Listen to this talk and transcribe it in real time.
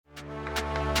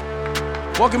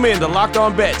Welcome in to Locked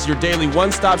On Bets, your daily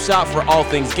one-stop shop for all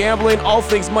things gambling, all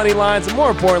things money lines, and more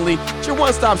importantly, it's your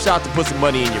one-stop shop to put some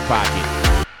money in your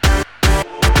pocket.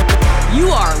 You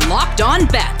are Locked On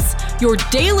Bets, your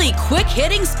daily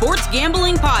quick-hitting sports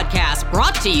gambling podcast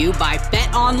brought to you by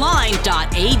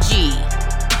BetOnline.ag.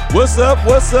 What's up?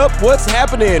 What's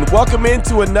happening? Welcome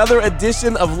into another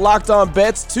edition of Locked On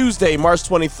Bets, Tuesday, March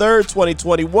 23rd,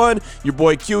 2021. Your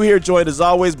boy Q here, joined as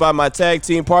always by my tag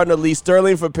team partner, Lee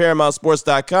Sterling from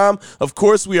ParamountSports.com. Of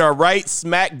course, we are right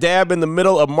smack dab in the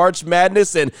middle of March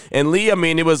Madness. And Lee, I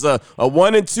mean, it was a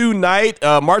 1-2 night.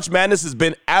 March Madness has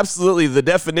been absolutely the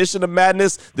definition of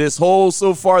madness this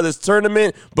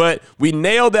tournament. But we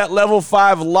nailed that level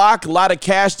 5 lock. A lot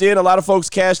of folks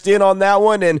cashed in on that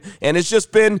one. And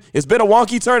it's been a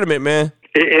wonky tournament, man.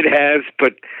 It has,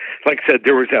 but like I said,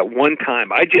 there was that one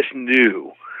time I just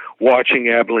knew watching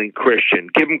Abilene Christian,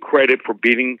 give them credit for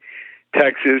beating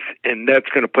Texas, and that's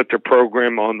going to put their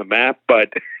program on the map,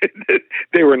 but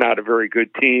they were not a very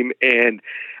good team, and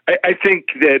I think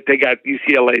that they got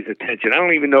UCLA's attention. I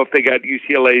don't even know if they got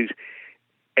UCLA's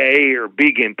A or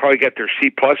B game, probably got their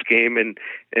C+ game, and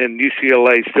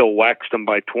UCLA still waxed them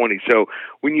by 20. So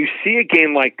when you see a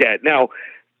game like that, now,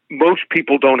 most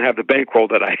people don't have the bankroll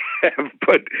that I have,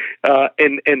 but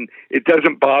and it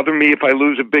doesn't bother me if I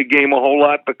lose a big game a whole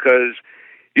lot because,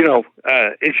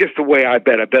 it's just the way I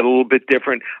bet. I bet a little bit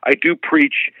different. I do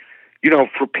preach,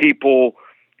 for people,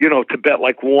 to bet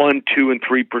like 1%, 2%, and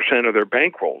 3% of their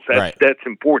bankrolls. That's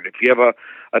important. If you have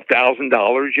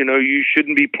 $1,000, you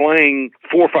shouldn't be playing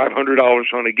 $400 or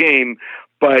 $500 on a game,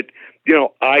 but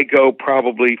I go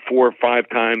probably 4 or 5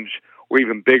 times or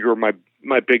even bigger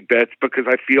my big bets because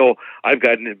I feel I've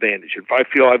got an advantage. If I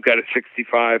feel I've got a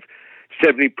 65,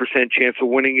 70% chance of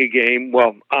winning a game,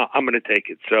 well, I'm going to take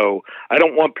it. So I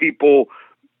don't want people,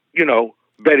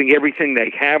 betting everything they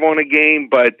have on a game,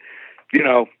 but,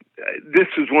 this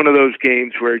was one of those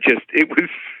games where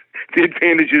the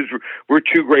advantages were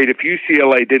too great. If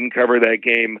UCLA didn't cover that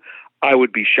game, I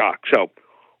would be shocked. So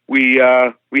we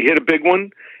hit a big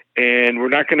one, and we're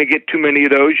not going to get too many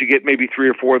of those. You get maybe 3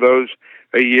 or 4 of those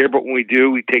a year, but when we do,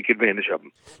 we take advantage of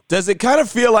them. Does it kind of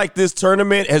feel like this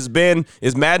tournament has been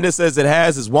as madness as it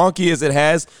has, as wonky as it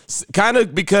has, kind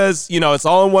of because, it's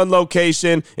all in one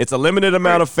location, it's a limited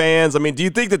amount of fans? I mean, do you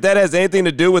think that has anything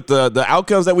to do with the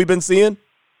outcomes that we've been seeing?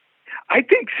 I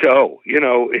think so.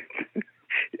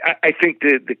 I think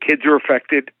the kids are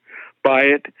affected by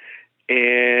it,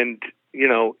 and,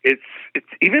 it's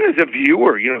even as a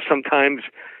viewer, sometimes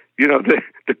the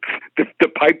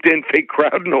piped in fake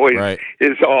crowd noise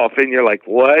is off, and you're like,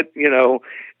 what? And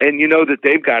that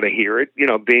they've got to hear it,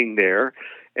 being there.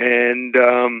 And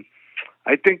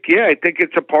I think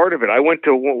it's a part of it. I went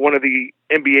to one of the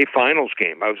NBA Finals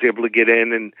game. I was able to get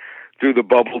in and through the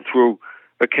bubble through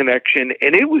a connection,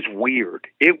 and it was weird.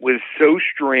 It was so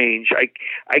strange. I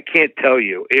can't tell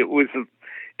you. It was,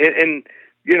 and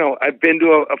I've been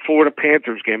to a Florida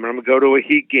Panthers game, and I'm going to go to a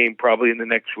Heat game probably in the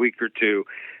next week or two.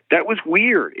 That was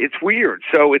weird. It's weird.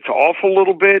 So it's off a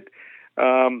little bit,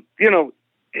 and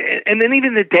then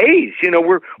even the days,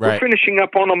 we're finishing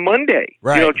up on a Monday.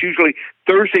 Right. It's usually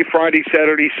Thursday, Friday,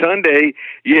 Saturday, Sunday.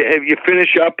 You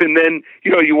finish up, and then,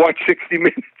 you watch 60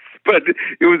 minutes. But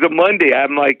it was a Monday.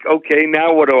 I'm like, okay,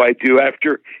 now what do I do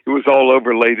after it was all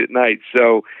over late at night?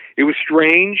 So it was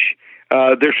strange.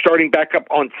 They're starting back up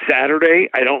on Saturday.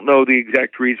 I don't know the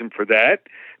exact reason for that.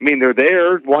 I mean, they're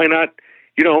there. Why not,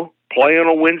 play on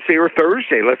a Wednesday or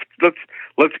Thursday? Let's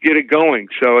get it going.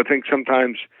 So I think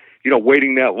sometimes,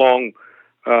 waiting that long,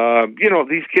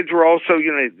 these kids were also,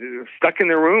 stuck in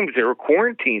their rooms. They were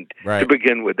quarantined to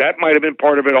begin with. That might have been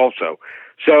part of it also.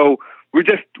 So we're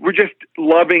just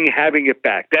loving having it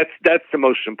back. That's the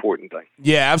most important thing.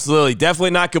 Yeah, absolutely.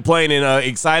 Definitely not complaining.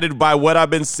 Excited by what I've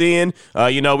been seeing.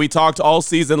 We talked all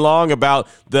season long about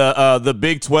the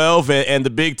Big 12 and the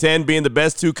Big 10 being the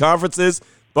best 2 conferences.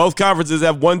 Both conferences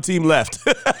have 1 team left.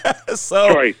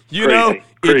 So, Crazy.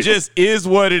 It just is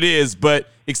what it is. But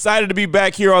excited to be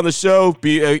back here on the show,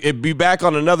 be back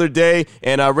on another day,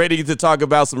 and ready to talk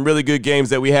about some really good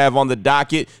games that we have on the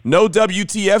docket. No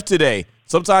WTF today.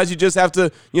 Sometimes you just have to,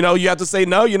 you have to say,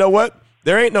 no, you know what?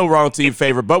 There ain't no wrong team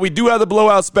favorite, but we do have the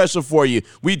blowout special for you.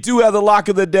 We do have the lock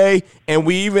of the day, and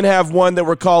we even have one that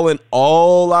we're calling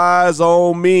All Eyes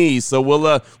on Me. So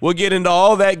we'll get into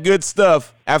all that good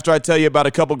stuff after I tell you about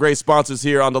a couple great sponsors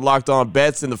here on the Locked On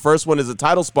Bets. And the first one is a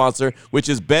title sponsor, which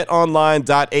is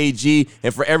betonline.ag.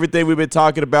 And for everything we've been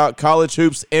talking about, college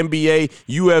hoops, NBA,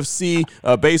 UFC,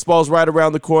 baseball's right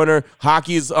around the corner,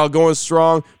 hockey's going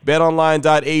strong.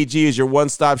 BetOnline.ag is your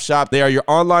one-stop shop. They are your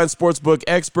online sportsbook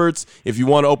experts. If you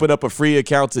want to open up a free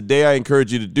account today, I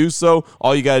encourage you to do so.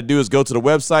 All you got to do is go to the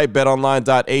website,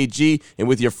 betonline.ag, and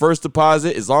with your first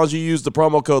deposit, as long as you use the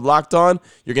promo code LOCKEDON,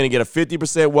 you're going to get a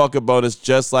 50% welcome bonus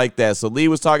just like that. So Lee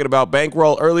was talking about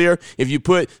bankroll earlier. If you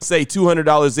put, say,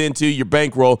 $200 into your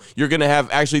bankroll, you're going to have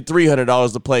actually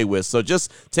 $300 to play with. So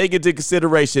just take into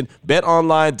consideration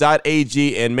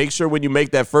betonline.ag and make sure when you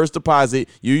make that first deposit,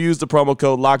 you use the promo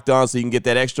code LOCKEDON so you can get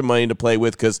that extra money to play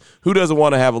with, because who doesn't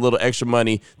want to have a little extra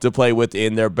money to play with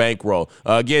in their bankroll?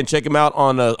 Again, check them out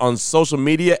on social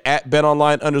media at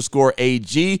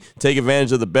betonline_AG. Take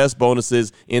advantage of the best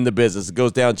bonuses in the business. It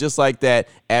goes down just like that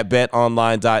at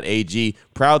betonline.ag,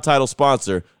 proud title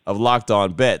sponsor of Locked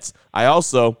On Bets. I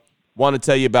also want to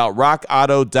tell you about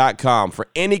rockauto.com. For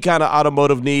any kind of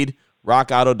automotive need,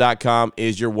 rockauto.com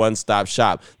is your one-stop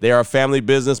shop. They are a family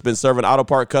business, been serving auto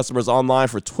part customers online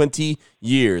for 20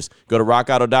 years. Go to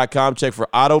rockauto.com, check for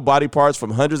auto body parts from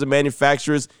hundreds of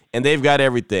manufacturers, and they've got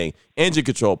everything. Engine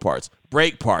control parts,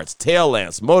 brake parts, tail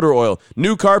lamps, motor oil,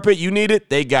 new carpet, you need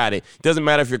it, they got it. Doesn't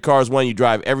matter if your car is one you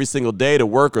drive every single day to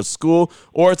work or school,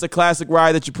 or it's a classic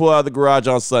ride that you pull out of the garage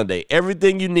on Sunday.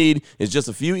 Everything you need is just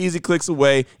a few easy clicks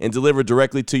away and delivered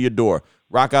directly to your door.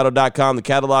 RockAuto.com, the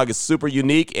catalog is super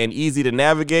unique and easy to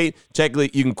navigate.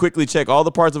 You can quickly check all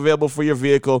the parts available for your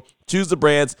vehicle, choose the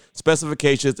brands,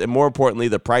 specifications, and more importantly,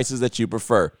 the prices that you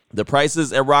prefer. The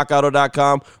prices at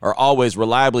RockAuto.com are always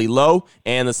reliably low,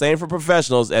 and the same for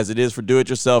professionals as it is for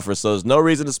do-it-yourselfers, so there's no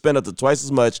reason to spend up to twice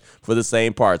as much for the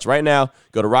same parts. Right now,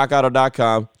 go to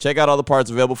RockAuto.com, check out all the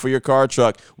parts available for your car or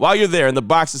truck. While you're there, in the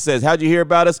box that says, how'd you hear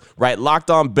about us? Write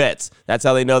Locked On Bets. That's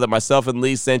how they know that myself and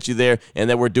Lee sent you there and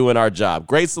that we're doing our job.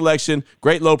 Great selection,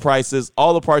 great low prices,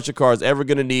 all the parts your car is ever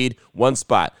going to need, one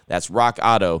spot. That's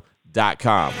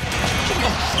RockAuto.com.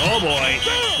 Oh, boy.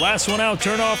 Last one out,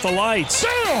 turn off the lights.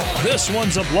 This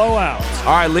one's a blowout.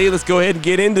 All right, Lee, let's go ahead and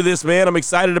get into this, man. I'm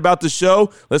excited about the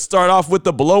show. Let's start off with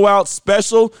the blowout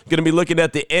special. Going to be looking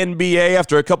at the NBA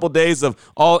after a couple days of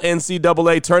all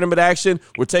NCAA tournament action.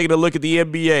 We're taking a look at the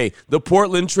NBA. The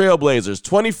Portland Trailblazers,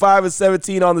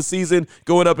 25-17 on the season,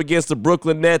 going up against the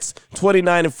Brooklyn Nets,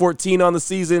 29-14 on the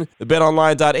season. The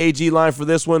betonline.ag line for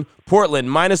this one, Portland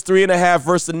 -3.5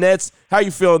 versus the Nets. How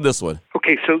you feeling this one?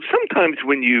 Okay, so sometimes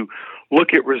when you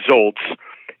look at results,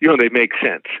 they make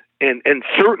sense. And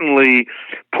certainly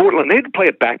Portland, they had to play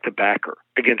a back-to-backer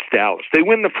against Dallas. They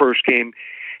win the first game,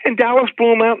 and Dallas blew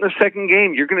them out in the second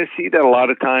game. You're going to see that a lot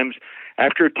of times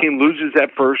after a team loses that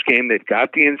first game, they've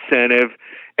got the incentive,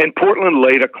 and Portland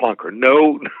laid a clunker.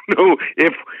 No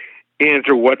if, ands,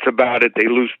 or what's about it. They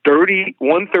lose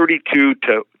 132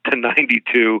 to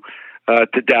 92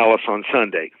 to Dallas on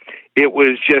Sunday. It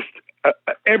was just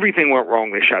everything went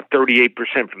wrong. They shot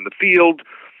 38% from the field.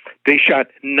 They shot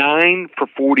 9 for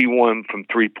 41 from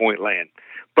three-point land.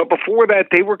 But before that,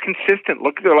 they were consistent.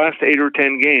 Look at their last 8 or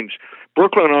 10 games.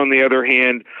 Brooklyn, on the other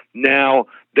hand, now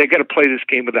they got to play this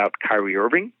game without Kyrie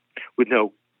Irving, with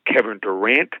no Kevin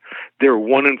Durant. They're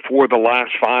 1-4 the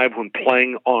last 5 when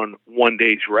playing on 1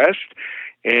 day's rest.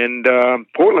 And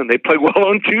Portland, they play well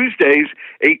on Tuesdays,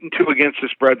 8-2 against the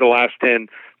spread the last 10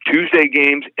 Tuesday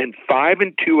games, and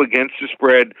 5-2 against the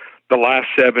spread the last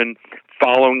 7,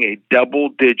 following a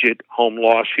double-digit home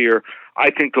loss here. I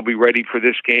think they'll be ready for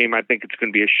this game. I think it's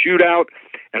going to be a shootout,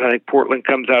 and I think Portland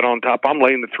comes out on top. I'm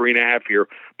laying the 3.5 here.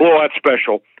 Blowout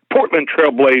special. Portland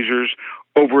Trailblazers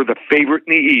over the favorite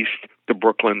in the East, the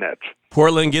Brooklyn Nets.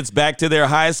 Portland gets back to their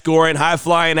high-scoring,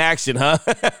 high-flying action, huh?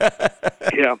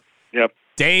 Yeah, yep.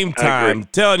 Dame time. I'm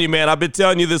telling you, man, I've been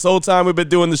telling you this whole time we've been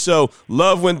doing the show.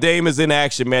 Love when Dame is in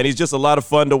action, man. He's just a lot of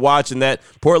fun to watch, and that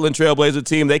Portland Trailblazer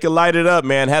team, they can light it up,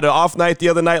 man. Had an off night the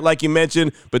other night, like you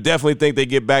mentioned, but definitely think they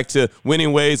get back to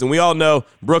winning ways, and we all know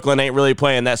Brooklyn ain't really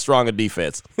playing that strong a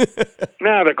defense.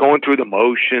 No, they're going through the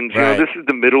motions. Right. This is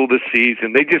the middle of the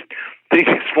season. They just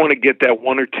want to get that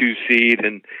 1 or 2 seed,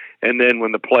 and then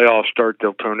when the playoffs start,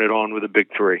 they'll turn it on with a big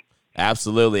 3.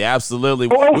 Absolutely.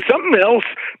 Oh, something else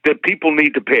that people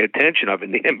need to pay attention of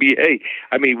in the NBA.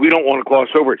 I mean, we don't want to gloss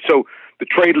over it. So the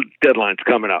trade deadline's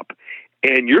coming up,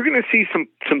 and you're going to see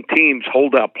some teams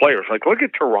hold out players. Like, look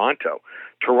at Toronto.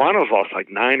 Toronto's lost like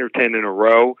 9 or 10 in a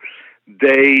row.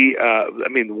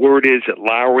 The word is that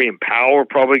Lowry and Powell are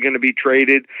probably going to be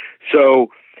traded.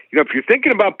 So, if you're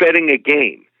thinking about betting a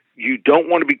game, you don't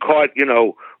want to be caught,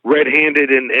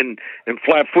 red-handed and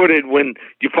flat-footed when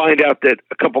you find out that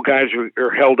a couple guys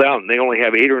are held out and they only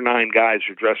have 8 or 9 guys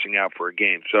who are dressing out for a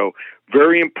game. So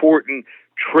very important.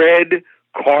 Tread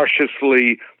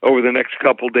cautiously over the next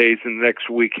couple days and the next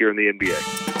week here in the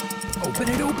NBA. Open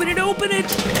it, open it, open it.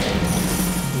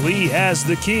 Lee has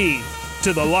the key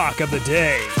to the lock of the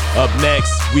day. Up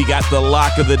next, we got the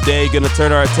lock of the day. Going to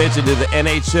turn our attention to the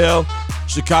NHL.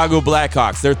 Chicago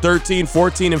Blackhawks. They're 13,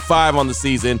 14, and 5 on the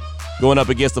season, going up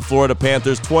against the Florida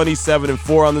Panthers, 27 and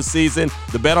 4 on the season.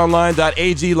 The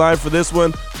BetOnline.ag line for this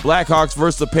one: Blackhawks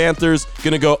versus the Panthers.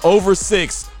 Going to go over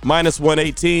 6, minus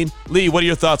 118. Lee, what are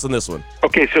your thoughts on this one?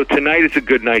 Okay, so tonight is a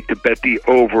good night to bet the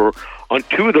over on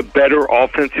 2 of the better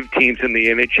offensive teams in the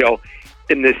NHL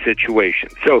in this situation.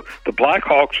 So the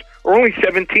Blackhawks are only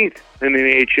 17th in the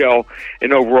NHL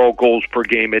in overall goals per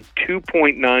game at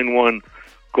 2.91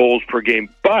 goals per game,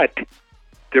 but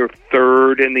they're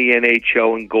 3rd in the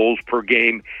NHL in goals per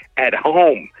game at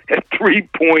home at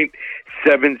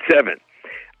 3.77.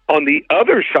 On the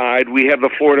other side, we have the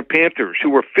Florida Panthers,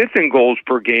 who are 5th in goals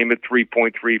per game at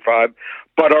 3.35,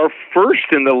 but are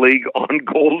 1st in the league on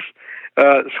goals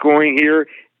scoring here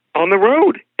on the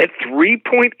road at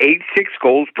 3.86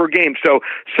 goals per game. So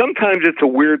sometimes it's a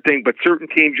weird thing, but certain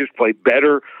teams just play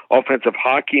better offensive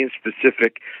hockey in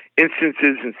specific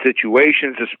instances and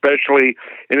situations, especially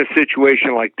in a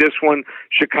situation like this one.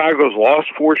 Chicago's lost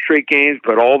 4 straight games,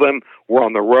 but all of them were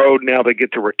on the road. Now they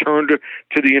get to return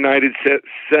to the United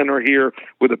Center here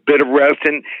with a bit of rest,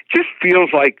 and just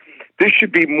feels like this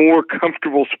should be a more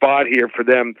comfortable spot here for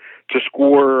them to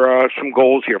score some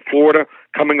goals here. Florida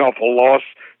coming off a loss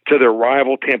to their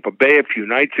rival Tampa Bay a few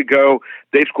nights ago.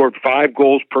 They scored 5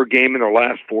 goals per game in their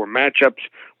last 4 matchups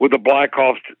with the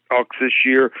Blackhawks this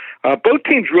year. Both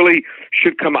teams really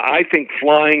should come, I think,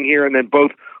 flying here, and then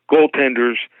both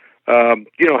goaltenders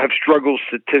have struggled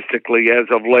statistically as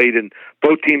of late, and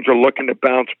both teams are looking to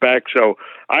bounce back. So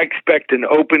I expect an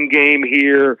open game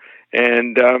here,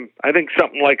 and I think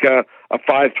something like a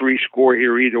 5-3 score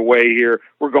here either way here.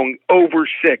 We're going over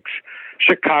 6.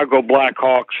 Chicago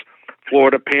Blackhawks,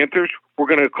 Florida Panthers. We're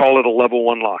going to call it a level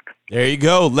 1 lock. There you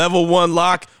go. Level 1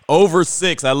 lock, over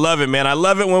 6. I love it, man. I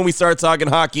love it when we start talking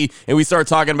hockey and we start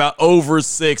talking about over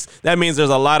 6. That means there's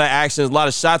a lot of action, a lot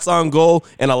of shots on goal,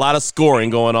 and a lot of scoring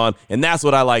going on, and that's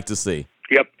what I like to see.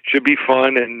 Yep, should be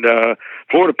fun. And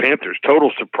Florida Panthers,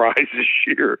 total surprise this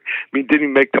year. I mean, didn't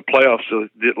even make the playoffs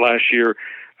last year,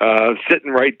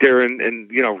 sitting right there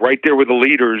and right there with the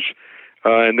leaders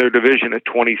in their division at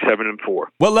 27-4.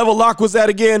 What level lock was that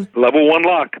again? Level 1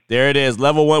 lock. There it is,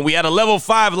 level 1. We had a level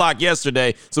 5 lock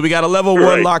yesterday, so we got a level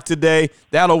 1 lock today.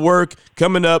 That'll work.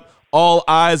 Coming up, all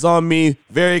eyes on me.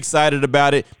 Very excited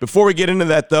about it. Before we get into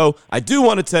that, though, I do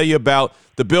want to tell you about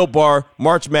the Built Bar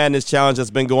March Madness Challenge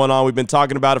that's been going on. We've been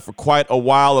talking about it for quite a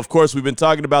while. Of course, we've been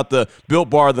talking about the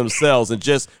Built Bar themselves and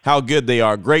just how good they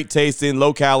are. Great tasting,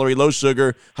 low calorie, low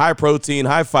sugar, high protein,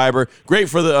 high fiber. Great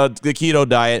for the keto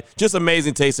diet. Just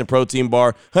amazing tasting protein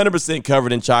bar. 100%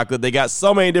 covered in chocolate. They got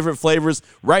so many different flavors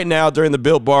right now during the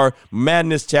Built Bar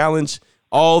Madness Challenge.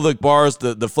 All the bars,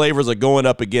 the flavors are going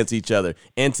up against each other.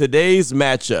 And today's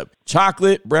matchup,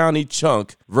 chocolate brownie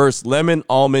chunk versus lemon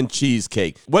almond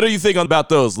cheesecake. What do you think about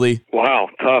those, Lee? Wow,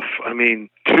 tough. I mean,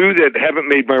 2 that haven't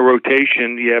made my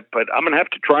rotation yet, but I'm going to have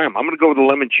to try them. I'm going to go with the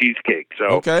lemon cheesecake. So,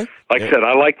 okay. Like I said,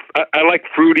 I like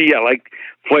fruity. I like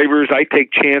flavors. I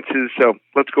take chances. So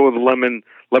let's go with the lemon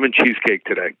cheesecake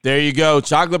today. There you go.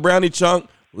 Chocolate brownie chunk,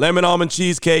 lemon almond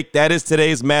cheesecake. That is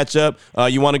today's matchup.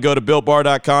 You want to go to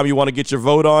BuiltBar.com. You want to get your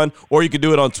vote on, or you can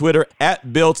do it on Twitter at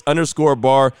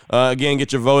 @Built_bar. Again,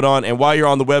 get your vote on. And while you're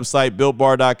on the website,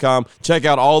 BuiltBar.com, check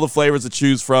out all the flavors to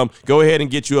choose from. Go ahead and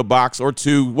get you a box or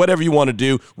 2, whatever you want to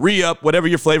do. Re-up whatever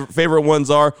your favorite ones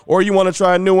are, or you want to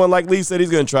try a new one like Lee said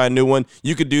he's going to try a new one.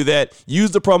 You could do that.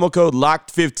 Use the promo code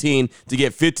LOCKED15 to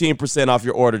get 15% off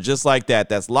your order, just like that.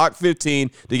 That's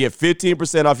LOCKED15 to get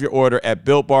 15% off your order at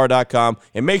BuiltBar.com.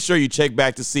 And make sure you check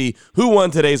back to see who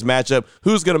won today's matchup,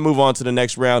 who's going to move on to the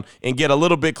next round, and get a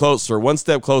little bit closer, one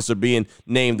step closer, being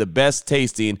named the best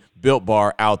tasting Built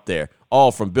Bar out there.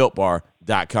 All from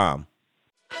BuiltBar.com.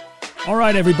 All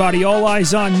right, everybody, all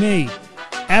eyes on me.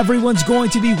 Everyone's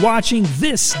going to be watching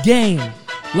this game.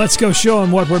 Let's go show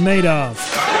them what we're made of.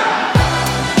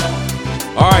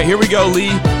 All right, here we go,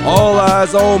 Lee. All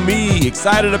eyes on me.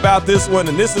 Excited about this one,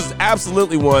 and this is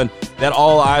absolutely one that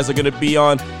all eyes are going to be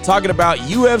on. Talking about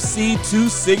UFC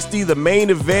 260, the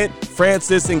main event.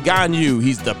 Francis Ngannou,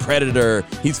 he's the Predator.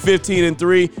 He's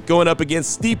 15-3, going up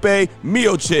against Stipe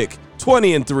Miocic,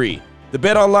 20-3. The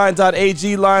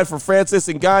BetOnline.ag line for Francis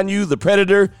Ngannou, the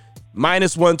Predator,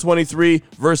 -123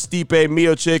 versus Stipe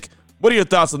Miocic, What are your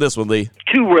thoughts on this one, Lee?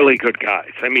 Two really good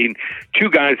guys. I mean, two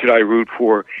guys that I root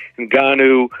for.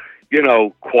 Ngannou,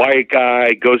 quiet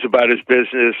guy, goes about his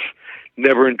business,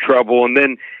 never in trouble. And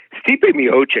then Stipe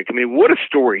Miocic, I mean, what a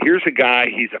story. Here's a guy,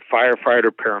 he's a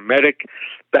firefighter, paramedic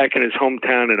back in his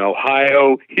hometown in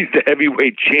Ohio. He's the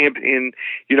heavyweight champion.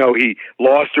 He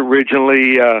lost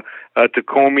originally to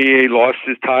Cormier, lost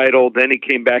his title. Then he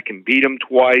came back and beat him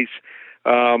twice.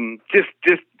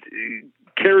 Just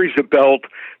carries the belt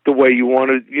the way you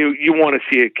want to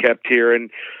see it kept here.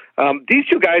 And these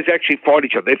two guys actually fought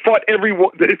each other. They fought everyone.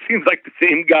 It seems like the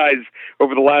same guys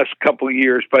over the last couple of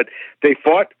years, but they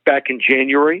fought back in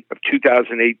January of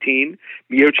 2018.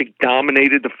 Miocic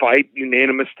dominated the fight,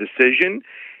 unanimous decision,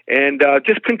 and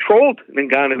just controlled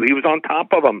Ngannou. He was on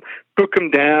top of him, took him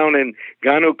down, and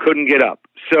Ngannou couldn't get up.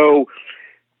 So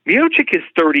Miocic is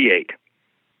 38.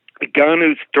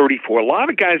 Ngannou's 34. A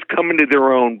lot of guys come into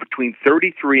their own between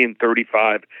 33 and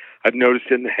 35, I've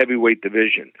noticed, in the heavyweight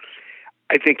division.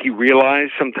 I think he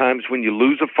realized sometimes when you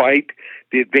lose a fight,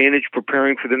 the advantage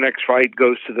preparing for the next fight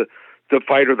goes to the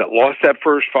fighter that lost that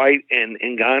first fight. And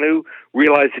Ngannou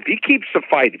realized if he keeps the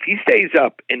fight, if he stays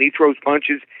up and he throws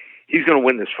punches, he's going to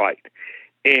win this fight.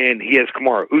 And he has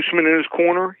Kamaru Usman in his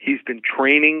corner. He's been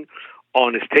training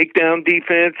on his takedown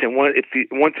defense, and once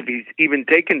if he's even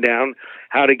taken down,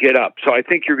 how to get up. So I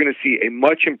think you're going to see a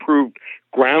much improved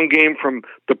ground game from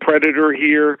the Predator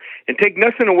here. And take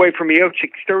nothing away from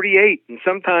Miocic, 38, and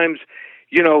sometimes,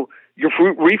 your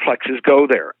reflexes go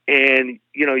there. And,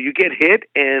 you get hit,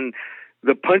 and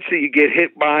the punch that you get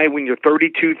hit by when you're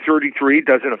 32, 33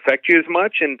 doesn't affect you as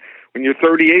much. And when you're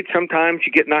 38, sometimes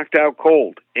you get knocked out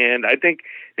cold. And I think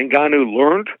Ngannou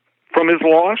learned from his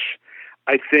loss.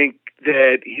 I think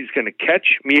that he's going to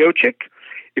catch Miocic.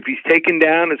 If he's taken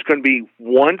down, it's going to be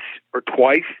once or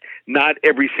twice, not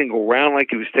every single round like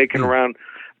he was taken down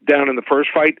in the first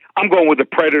fight. I'm going with the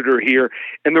Predator here.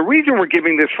 And the reason we're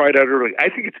giving this fight out early, I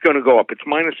think it's going to go up. It's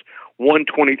minus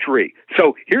 123.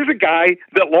 So here's a guy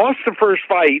that lost the first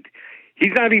fight.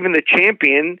 He's not even the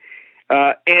champion,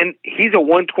 and he's a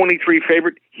 123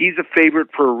 favorite. He's a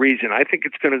favorite for a reason. I think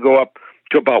it's going to go up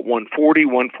to about 140,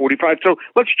 145. So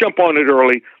let's jump on it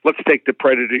early. Let's take the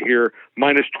Predator here,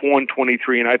 minus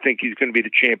 123, and I think he's going to be the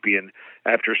champion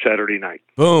after Saturday night.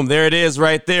 Boom, there it is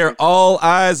right there. All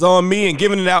eyes on me, and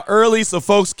giving it out early so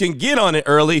folks can get on it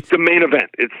early. It's the main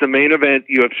event. It's the main event,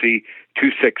 UFC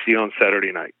 260 on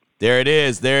Saturday night. There it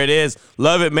is. There it is.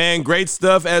 Love it, man. Great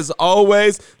stuff as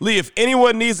always. Lee, if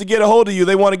anyone needs to get a hold of you,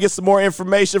 they want to get some more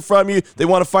information from you, they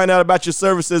want to find out about your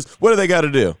services, what do they got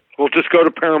to do? Well, just go to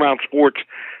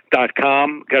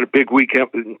ParamountSports.com. Got a big weekend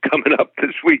coming up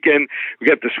this weekend. We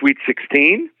got the Sweet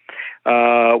 16.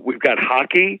 We've got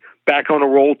hockey back on a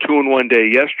roll 2-in-1 day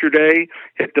yesterday.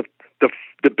 Hit the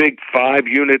big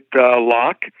 5-unit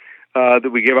lock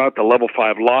that we give out, the level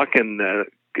 5 lock in the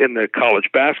college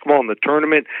basketball in the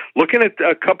tournament. Looking at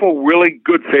a couple really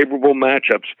good favorable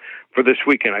matchups for this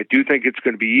weekend. I do think it's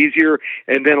going to be easier.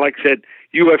 And then, like I said,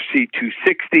 UFC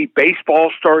 260.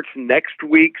 Baseball starts next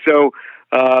week, so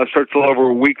starts a little over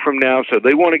a week from now. So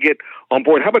they want to get on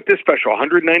board. How about this special?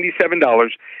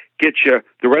 $197 gets you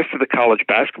the rest of the college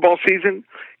basketball season,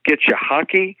 gets you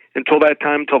hockey until that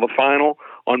time, until the final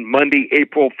on Monday,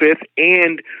 April 5th.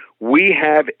 And we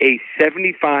have a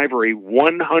 75 or a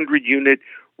 100-unit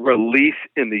release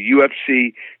in the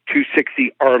UFC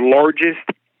 260, our largest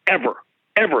ever.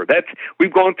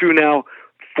 We've gone through now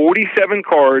 47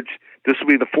 cards. This will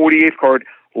be the 48th card,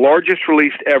 largest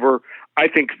released ever. I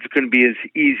think it's going to be as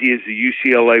easy as the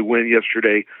UCLA win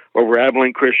yesterday over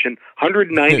Abilene Christian.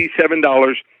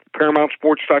 $197,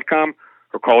 ParamountSports.com,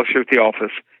 or call us here at the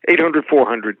office,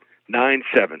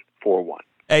 800-400-9741.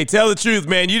 Hey, tell the truth,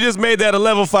 man. You just made that a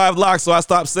level 5 lock, so I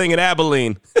stopped singing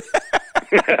Abilene.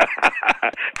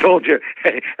 Told you.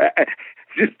 Hey,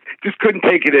 just couldn't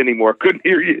take it anymore. Couldn't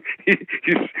hear you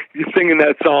singing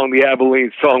that song, the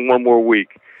Abilene song, one more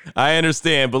week. I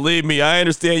understand. Believe me, I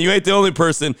understand. You ain't the only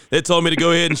person that told me to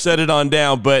go ahead and shut it on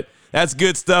down, but that's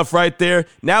good stuff right there.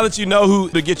 Now that you know who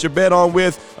to get your bet on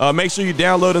with, make sure you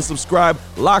download and subscribe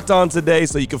Locked On today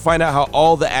so you can find out how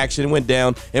all the action went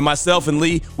down. And myself and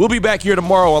Lee, we'll be back here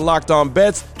tomorrow on Locked On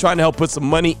Bets, trying to help put some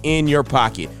money in your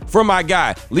pocket. For my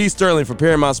guy, Lee Sterling from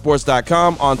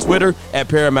ParamountSports.com, on Twitter at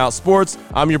Paramount Sports.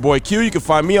 I'm your boy Q. You can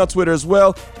find me on Twitter as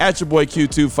well at your boy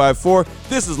Q254.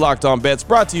 This is Locked On Bets,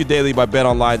 brought to you daily by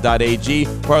BetOnline.ag,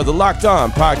 part of the Locked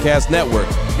On Podcast Network.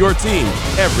 Your team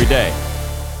every day.